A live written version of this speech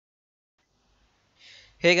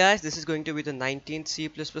Hey guys, this is going to be the 19th C++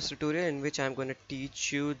 tutorial in which I'm going to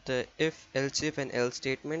teach you the if, else if and else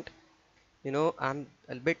statement. I'm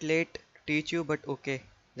a bit late to teach you, but okay,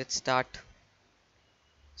 let's start.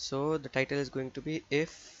 So the title is going to be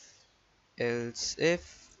if, else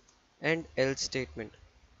if and else statement.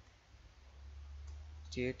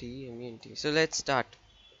 T-A-T-E-M-E-N-T. So let's start.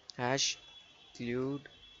 Hash include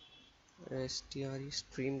STRE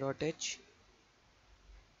stream.h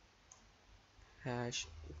hash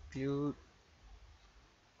include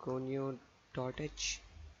conio.h.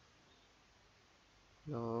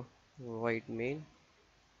 No, void main.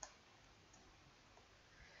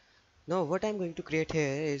 Now what I'm going to create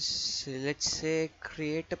here is, let's say,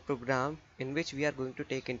 create a program in which we are going to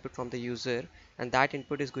take input from the user, and that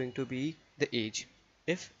input is going to be the age.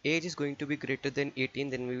 If age is going to be greater than 18,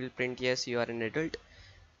 then we will print yes, you are an adult,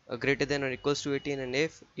 greater than or equals to 18, and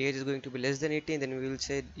if age is going to be less than 18, then we will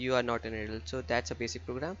say you are not an adult. So that's a basic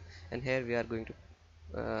program, and here we are going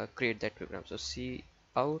to create that program. So C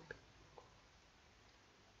out,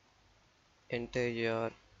 enter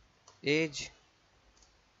your age,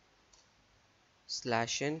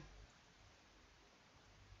 /n,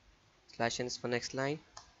 /n is for next line.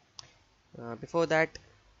 Before that,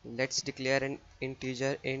 let's declare an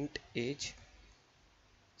integer int age.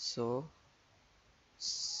 So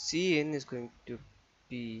cin is going to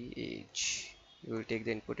be age. You will take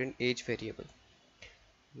the input in age variable.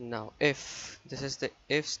 Now if this is the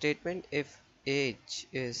if statement, if age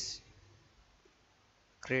is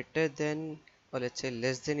greater than, or let's say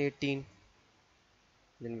less than 18,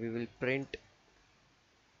 then we will print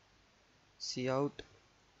cout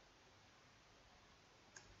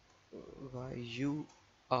why you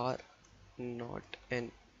are not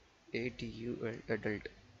an adult,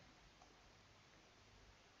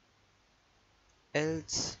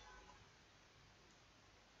 else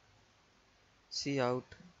cout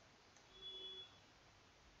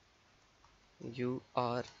you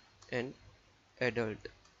are an adult.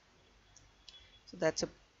 So that's a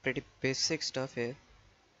pretty basic stuff here.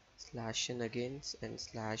 /n again and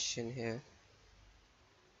 /n here,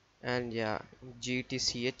 and yeah,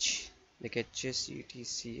 gtch, the catches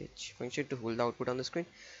gtch function to hold the output on the screen.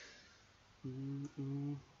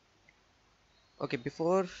 Okay,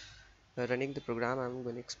 before running the program, I'm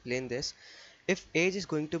going to explain this. If age is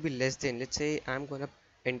going to be less than, let's say I'm going to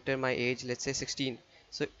enter my age, let's say 16,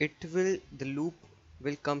 so the loop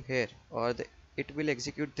will come here, or it will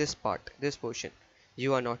execute this part, this portion,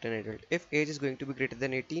 you are not an adult. If age is going to be greater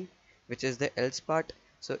than 18, which is the else part,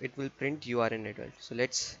 so it will print you are an adult. So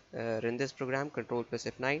let's run this program. Control plus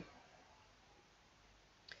F9,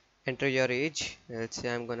 enter your age. Let's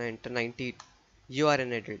say I'm gonna enter 19, you are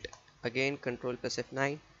an adult. Again, control plus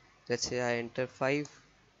F9, let's say I enter 5,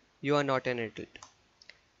 you are not an adult.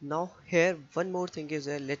 Now here one more thing is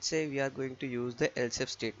there. Let's say we are going to use the else if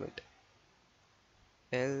statement.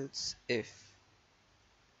 Else if,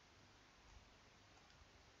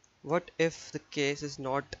 what if the case is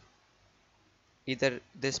not either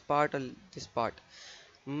this part or this part?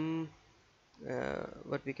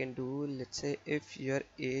 What we can do, let's say if your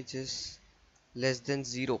age is less than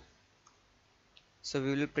 0, so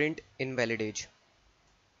we will print invalid age,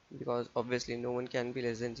 because obviously no one can be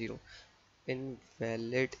less than 0.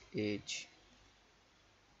 Invalid age.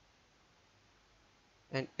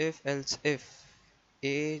 And if else if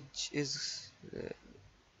age is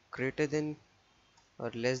greater than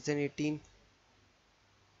or less than 18,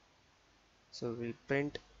 so we'll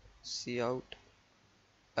print cout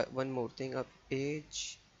one more thing, of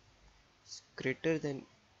age is greater than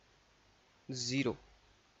 0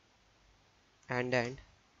 and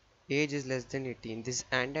age is less than 18. This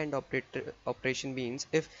and operation means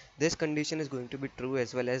if this condition is going to be true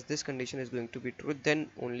as well as this condition is going to be true, then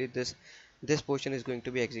only this portion is going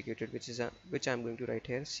to be executed, which I'm going to write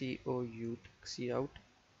here. Cout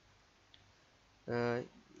uh,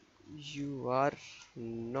 you are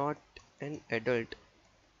not an adult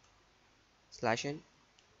 /n,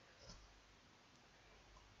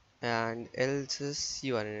 and else is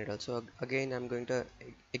you are an adult. So again, I'm going to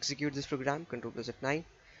execute this program. Control plus F9,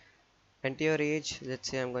 enter your age. Let's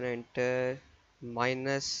say I'm going to enter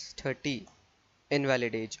 -30,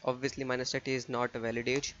 invalid age. Obviously -30 is not a valid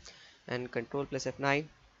age. And control plus F9,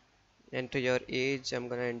 enter your age. I'm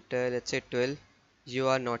gonna enter, let's say, 12, you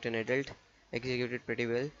are not an adult. Executed pretty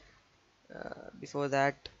well. Before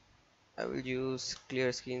that, I will use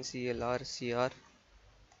clear screen clr.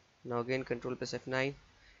 Now again, control plus F9,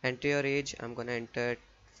 enter your age. I'm gonna enter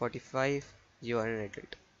 45, you are an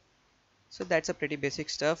adult. So that's a pretty basic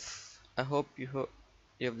stuff. I hope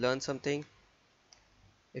you've learned something.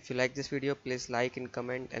 If you like this video, please like and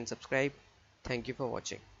comment and subscribe. Thank you for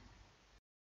watching.